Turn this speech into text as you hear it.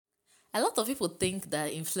A lot of people think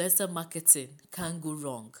that influencer marketing can go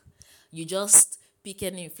wrong. You just pick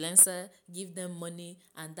any influencer, give them money,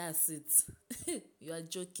 and that's it. You are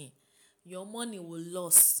joking. Your money will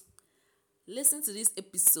lose. Listen to this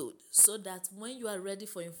episode so that when you are ready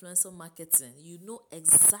for influencer marketing, you know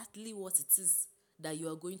exactly what it is that you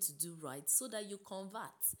are going to do right so that you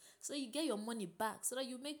convert, so you get your money back, so that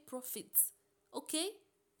you make profits. Okay?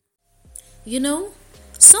 You know,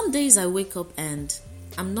 some days I wake up and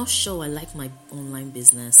I'm not sure I like my online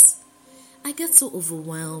business. I get so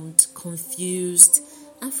overwhelmed, confused,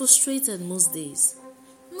 and frustrated most days.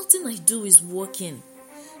 Nothing I do is working,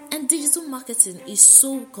 and digital marketing is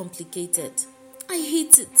so complicated. I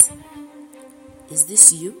hate it. Is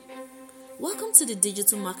this you? Welcome to the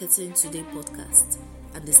Digital Marketing Today podcast,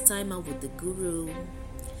 and this time out with the guru.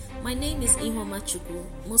 My name is Ihoma Chukwu.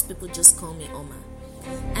 Most people just call me Oma,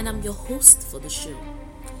 and I'm your host for the show.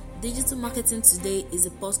 Digital Marketing Today is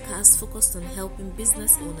a podcast focused on helping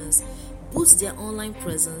business owners boost their online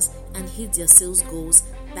presence and hit their sales goals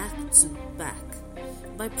back to back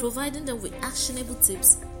by providing them with actionable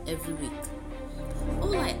tips every week.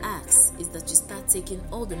 All I ask is that you start taking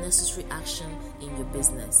all the necessary action in your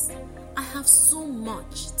business. I have so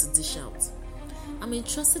much to dish out. I'm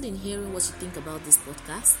interested in hearing what you think about this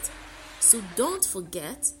podcast, so don't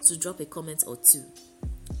forget to drop a comment or two.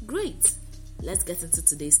 Great! Let's get into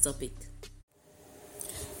today's topic.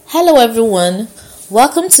 Hello everyone,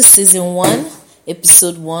 welcome to season 1,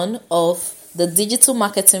 episode 1 of the Digital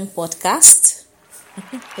Marketing Podcast.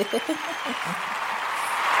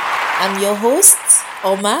 I'm your host,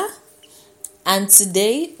 Oma, and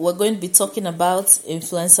today we're going to be talking about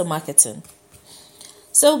influencer marketing.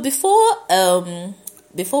 So before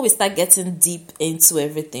we start getting deep into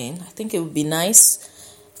everything, I think it would be nice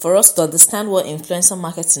for us to understand what influencer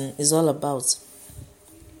marketing is all about.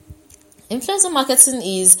 Influencer marketing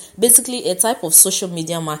is basically a type of social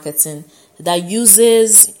media marketing that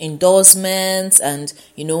uses endorsements and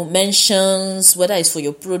mentions, whether it's for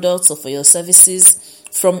your products or for your services,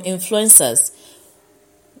 from influencers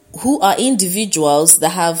who are individuals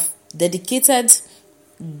that have a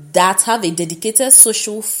dedicated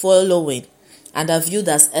social following and are viewed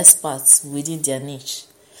as experts within their niche.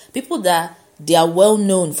 People that they are well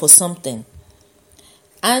known for something.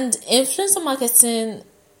 And influencer marketing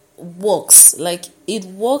works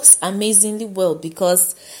amazingly well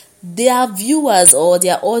because their viewers or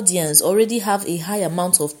their audience already have a high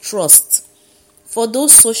amount of trust for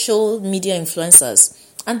those social media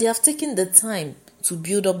influencers, and they have taken the time to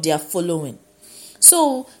build up their following.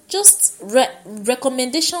 So just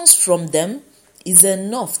recommendations from them is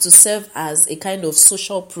enough to serve as a kind of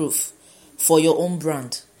social proof for your own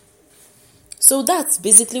brand. So that's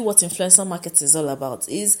basically what influencer marketing is all about.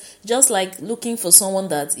 It's just like looking for someone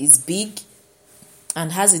that is big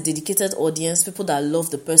and has a dedicated audience, people that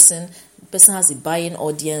love the person has a buying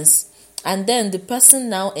audience, and then the person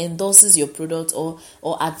now endorses your product or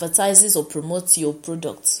advertises or promotes your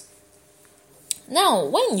product. Now,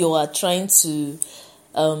 when you are trying to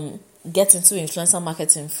get into influencer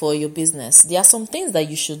marketing for your business, there are some things that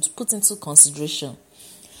you should put into consideration.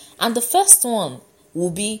 And the first one will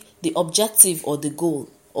be the objective or the goal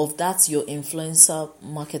of that your influencer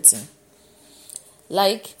marketing.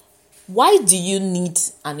 Like, why do you need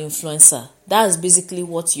an influencer? That's basically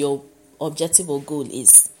what your objective or goal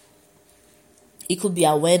is. It could be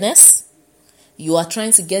awareness. You are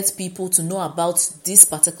trying to get people to know about this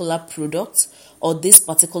particular product or this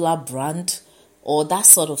particular brand or that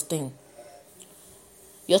sort of thing.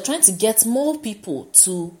 You're trying to get more people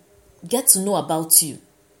to get to know about you.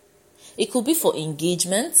 It could be for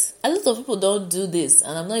engagement. A lot of people don't do this,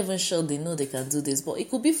 and I'm not even sure they know they can do this, but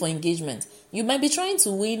it could be for engagement. You might be trying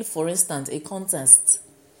to win, for instance, a contest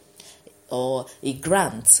or a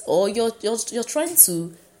grant, or you're trying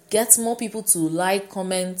to get more people to like,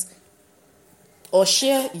 comment, or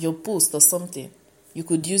share your post or something. You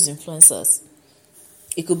could use influencers.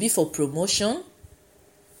 It could be for promotion.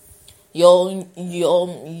 You're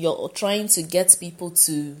trying to get people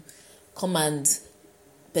to come and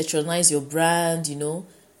patronize your brand,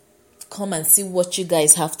 come and see what you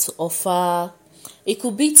guys have to offer. It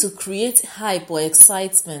could be to create hype or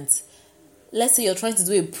excitement. Let's say you're trying to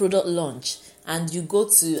do a product launch and you go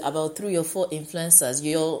to about 3 or 4 influencers.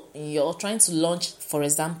 You're trying to launch, for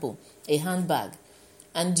example, a handbag,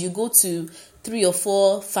 and you go to 3 or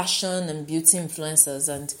 4 fashion and beauty influencers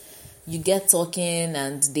and you get talking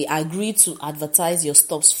and they agree to advertise your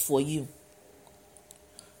stuffs for you.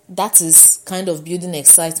 That is kind of building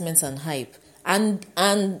excitement and hype. And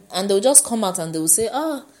they'll just come out and they'll say,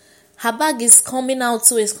 oh, her bag is coming out,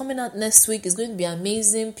 so it's coming out next week. It's going to be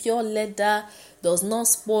amazing, pure leather, does not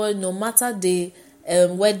spoil, no matter the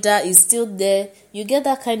weather is still there. You get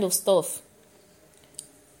that kind of stuff.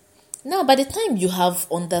 Now, by the time you have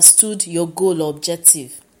understood your goal or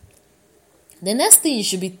objective, the next thing you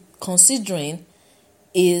should be considering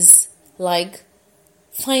is like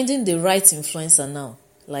finding the right influencer now.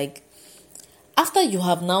 Like, after you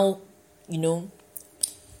have now,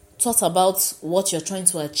 thought about what you're trying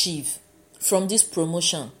to achieve from this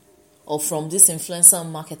promotion or from this influencer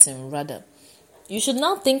marketing rather, you should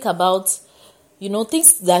now think about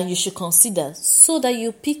things that you should consider so that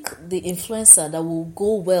you pick the influencer that will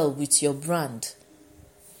go well with your brand.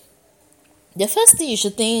 The first thing you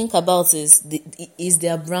should think about is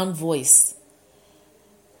their brand voice.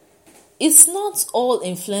 It's not all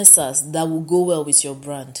influencers that will go well with your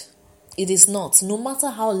brand. It is not. No matter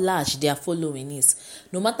how large their following is,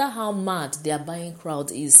 no matter how mad their buying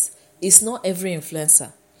crowd is, it's not every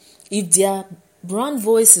influencer. If their brand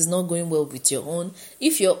voice is not going well with your own,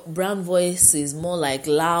 if your brand voice is more like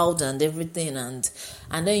loud and everything, and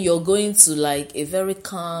then you're going to like a very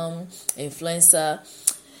calm influencer,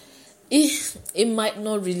 it might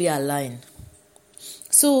not really align.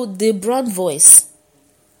 So the brand voice.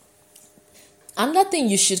 Another thing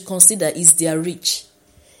you should consider is their reach.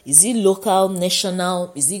 Is it local,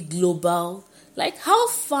 national? Is it global? Like, how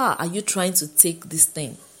far are you trying to take this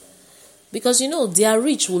thing? Because their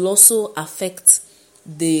reach will also affect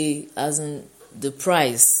the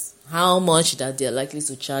price, how much that they're likely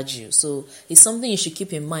to charge you. So it's something you should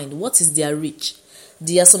keep in mind. What is their reach?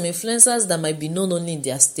 There are some influencers that might be known only in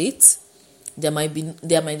their state. There might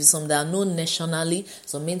be some that are known nationally,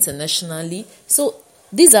 some internationally. So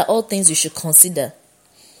these are all things you should consider.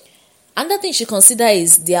 Another thing you should consider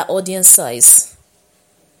is their audience size.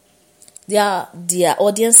 Their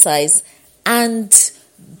audience size and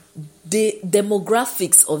the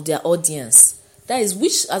demographics of their audience. That is,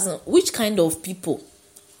 which kind of people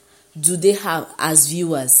do they have as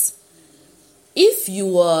viewers? If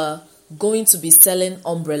you are going to be selling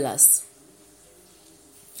umbrellas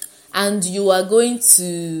and you are going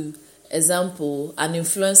to, example, an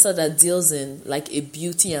influencer that deals in like a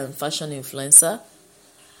beauty and fashion influencer,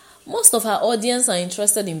 most of her audience are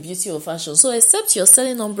interested in beauty or fashion. So except you're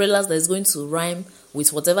selling umbrellas that is going to rhyme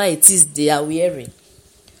with whatever it is they are wearing,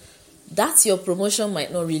 that your promotion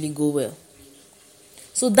might not really go well.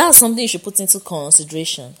 So that's something you should put into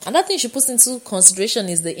consideration. Another thing you should put into consideration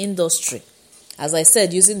is the industry. As I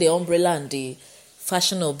said, using the umbrella and the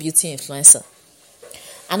fashion or beauty influencer.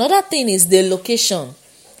 Another thing is the location.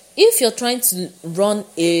 If you're trying to run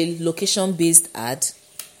a location-based ad,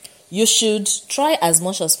 you should try as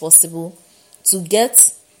much as possible to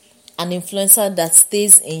get an influencer that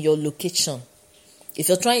stays in your location. If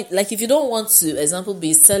you're trying, like if you don't want to, example,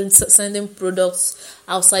 be sending products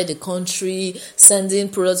outside the country, sending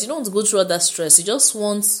products, you don't want to go through all that stress. You just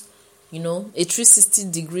want, a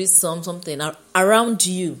 360 degrees something around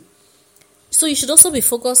you. So you should also be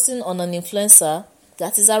focusing on an influencer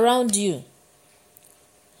that is around you.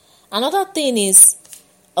 Another thing is,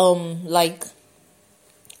 like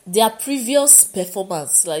their previous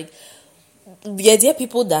performance. Like, there are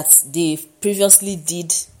people that they previously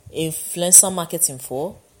did influencer marketing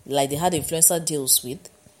for, like they had influencer deals with.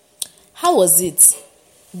 How was it?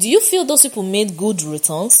 Do you feel those people made good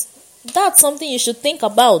returns? That's something you should think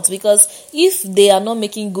about, because if they are not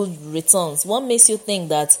making good returns, what makes you think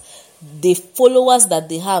that the followers that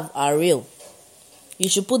they have are real? You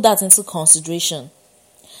should put that into consideration.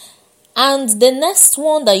 And the next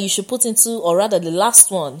one that you should put into, or rather the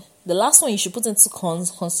last one you should put into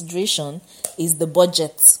consideration is the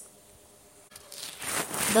budget.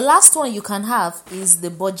 The last one you can have is the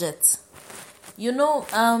budget.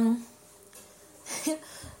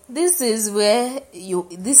 This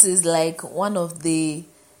is like one of the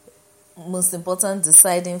most important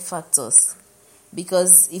deciding factors,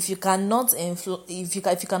 because if you cannot if you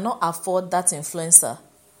cannot afford that influencer,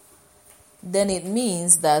 then it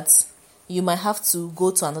means that you might have to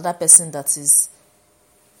go to another person that is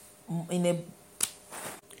in a.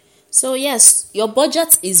 So yes, your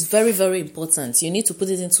budget is very, very important. You need to put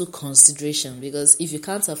it into consideration, because if you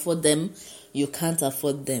can't afford them, you can't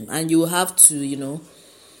afford them, and you have to,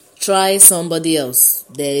 try somebody else.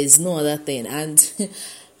 There is no other thing, and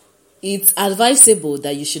it's advisable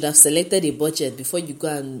that you should have selected a budget before you go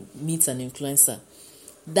and meet an influencer.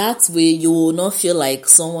 That way, you will not feel like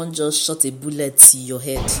someone just shot a bullet to your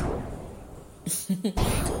head.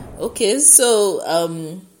 Okay, so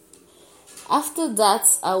after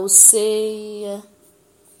that, I would say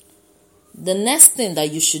the next thing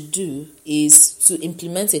that you should do is to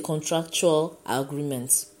implement a contractual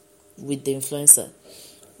agreement with the influencer.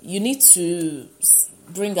 you need to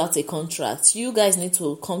bring out a contract. You guys need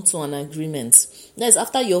to come to an agreement. That's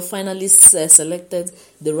after you've finally selected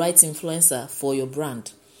the right influencer for your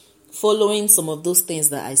brand. Following some of those things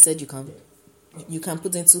that I said you can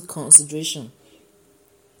put into consideration.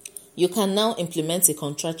 You can now implement a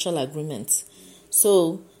contractual agreement.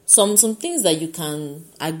 So some things that you can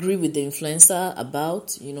agree with the influencer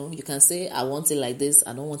about, you can say, I want it like this,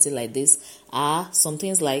 I don't want it like this, are some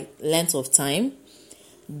things like length of time,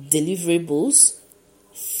 deliverables,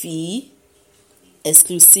 fee,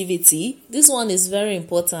 exclusivity. This one is very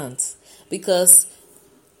important because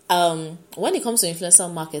when it comes to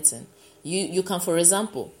influencer marketing, you can, for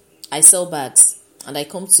example, I sell bags and I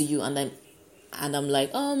come to you and I'm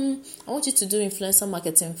like, I want you to do influencer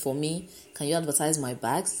marketing for me. Can you advertise my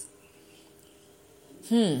bags?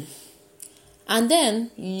 And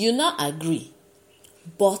then you not agree,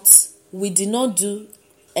 but we did not do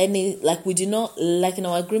any, in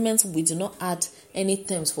our agreement, we do not add any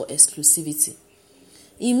terms for exclusivity.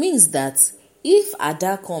 It means that if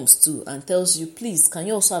Ada comes to and tells you, please, can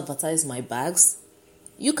you also advertise my bags?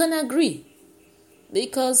 You can agree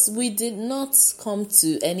because we did not come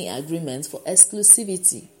to any agreement for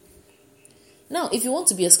exclusivity. Now, if you want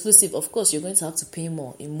to be exclusive, of course, you're going to have to pay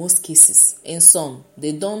more in most cases. In some,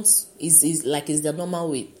 they don't, is their normal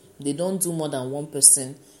way. They don't do more than one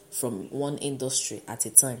person from one industry at a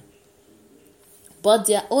time. But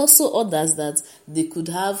there are also others that they could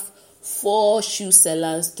have 4 shoe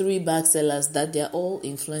sellers, 3 bag sellers that they're all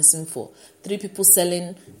influencing for. 3 people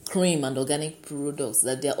selling cream and organic products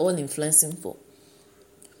that they're all influencing for.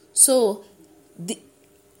 So the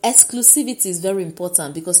exclusivity is very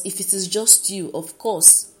important because if it is just you, of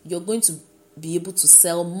course, you're going to be able to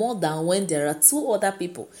sell more than when there are 2 other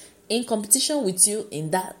people in competition with you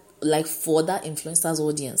in that, for that influencer's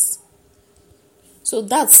audience. So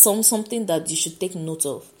that's something that you should take note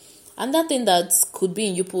of. Another thing that could be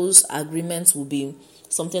in YouPo's agreement will be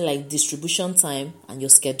something like distribution time and your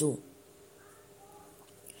schedule.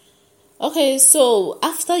 Okay, so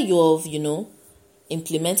after you've,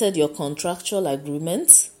 implemented your contractual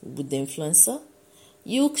agreement with the influencer,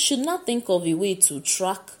 you should not think of a way to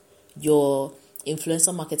track your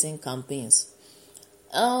influencer marketing campaigns.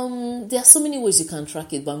 There are so many ways you can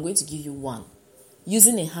track it, but I'm going to give you one.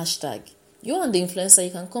 Using a hashtag. You and the influencer,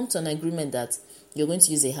 you can come to an agreement that you're going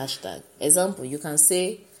to use a hashtag. Example, you can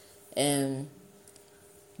say DigBizG.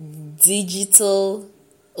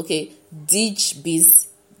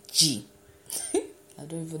 I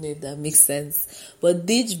don't even know if that makes sense. But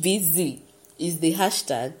DigBizG is the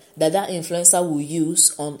hashtag that influencer will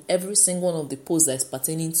use on every single one of the posts that is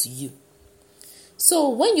pertaining to you. So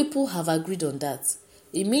when you have agreed on that,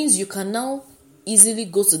 it means you can now easily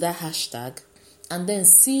go to that hashtag and then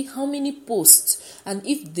see how many posts and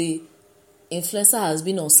if the influencer has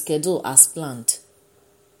been on schedule as planned.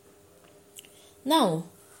 Now,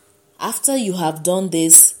 after you have done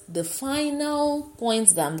this, the final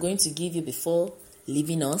point that I'm going to give you before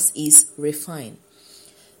leaving us is refine.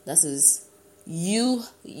 That is, you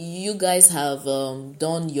guys have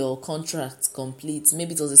done your contract complete.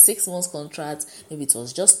 Maybe it was a 6 months contract, maybe it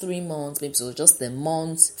was just 3 months, maybe it was just a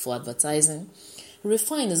month for advertising.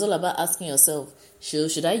 Refine is all about asking yourself,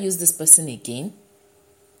 should I use this person again?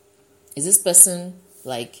 Is this person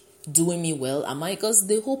doing me well? Because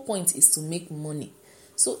the whole point is to make money.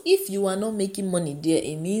 So if you are not making money there,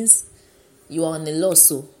 it means you are on a loss.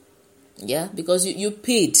 So yeah, because you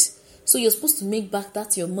paid, so you're supposed to make back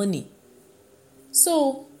that your money.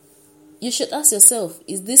 So you should ask yourself,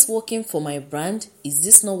 is this working for my brand? Is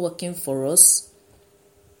this not working for us?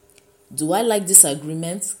 Do I like this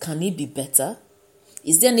agreement? Can it be better?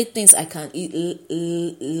 Is there any things I can,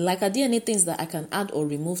 are there any things that I can add or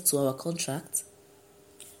remove to our contract?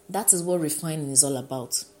 That is what refining is all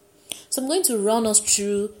about. So I'm going to run us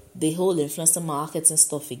through the whole influencer marketing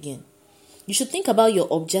stuff again. You should think about your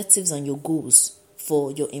objectives and your goals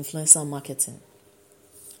for your influencer marketing.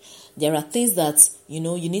 There are things that, you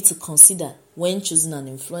need to consider when choosing an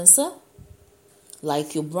influencer,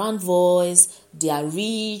 like your brand voice, their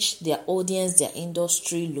reach, their audience, their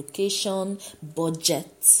industry, location,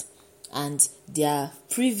 budget, and their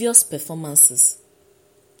previous performances.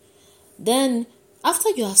 Then,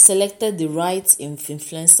 after you have selected the right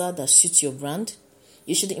influencer that suits your brand,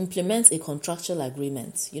 you should implement a contractual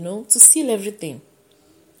agreement, to seal everything.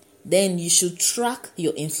 Then you should track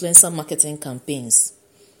your influencer marketing campaigns.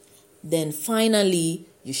 Then finally,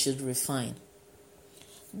 you should refine.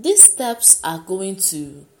 These steps are going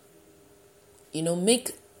to,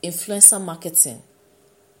 make influencer marketing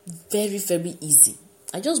very, very easy.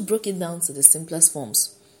 I just broke it down to the simplest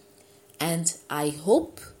forms. And I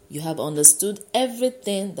hope you have understood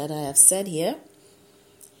everything that I have said here.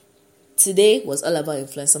 Today was all about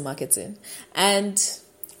influencer marketing, and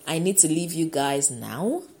I need to leave you guys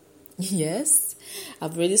now. Yes,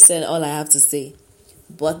 I've already said all I have to say,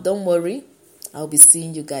 but don't worry, I'll be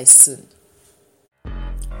seeing you guys soon.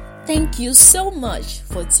 Thank you so much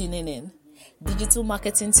for tuning in. Digital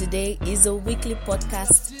Marketing Today is a weekly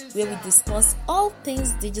podcast where we discuss all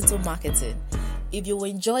things digital marketing. If you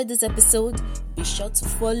enjoyed this episode, be sure to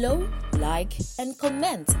follow, like, and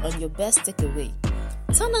comment on your best takeaway.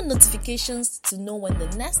 Turn on notifications to know when the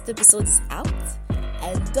next episode is out.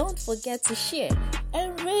 And don't forget to share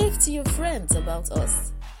and rave to your friends about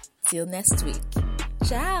us. Till next week.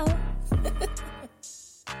 Ciao!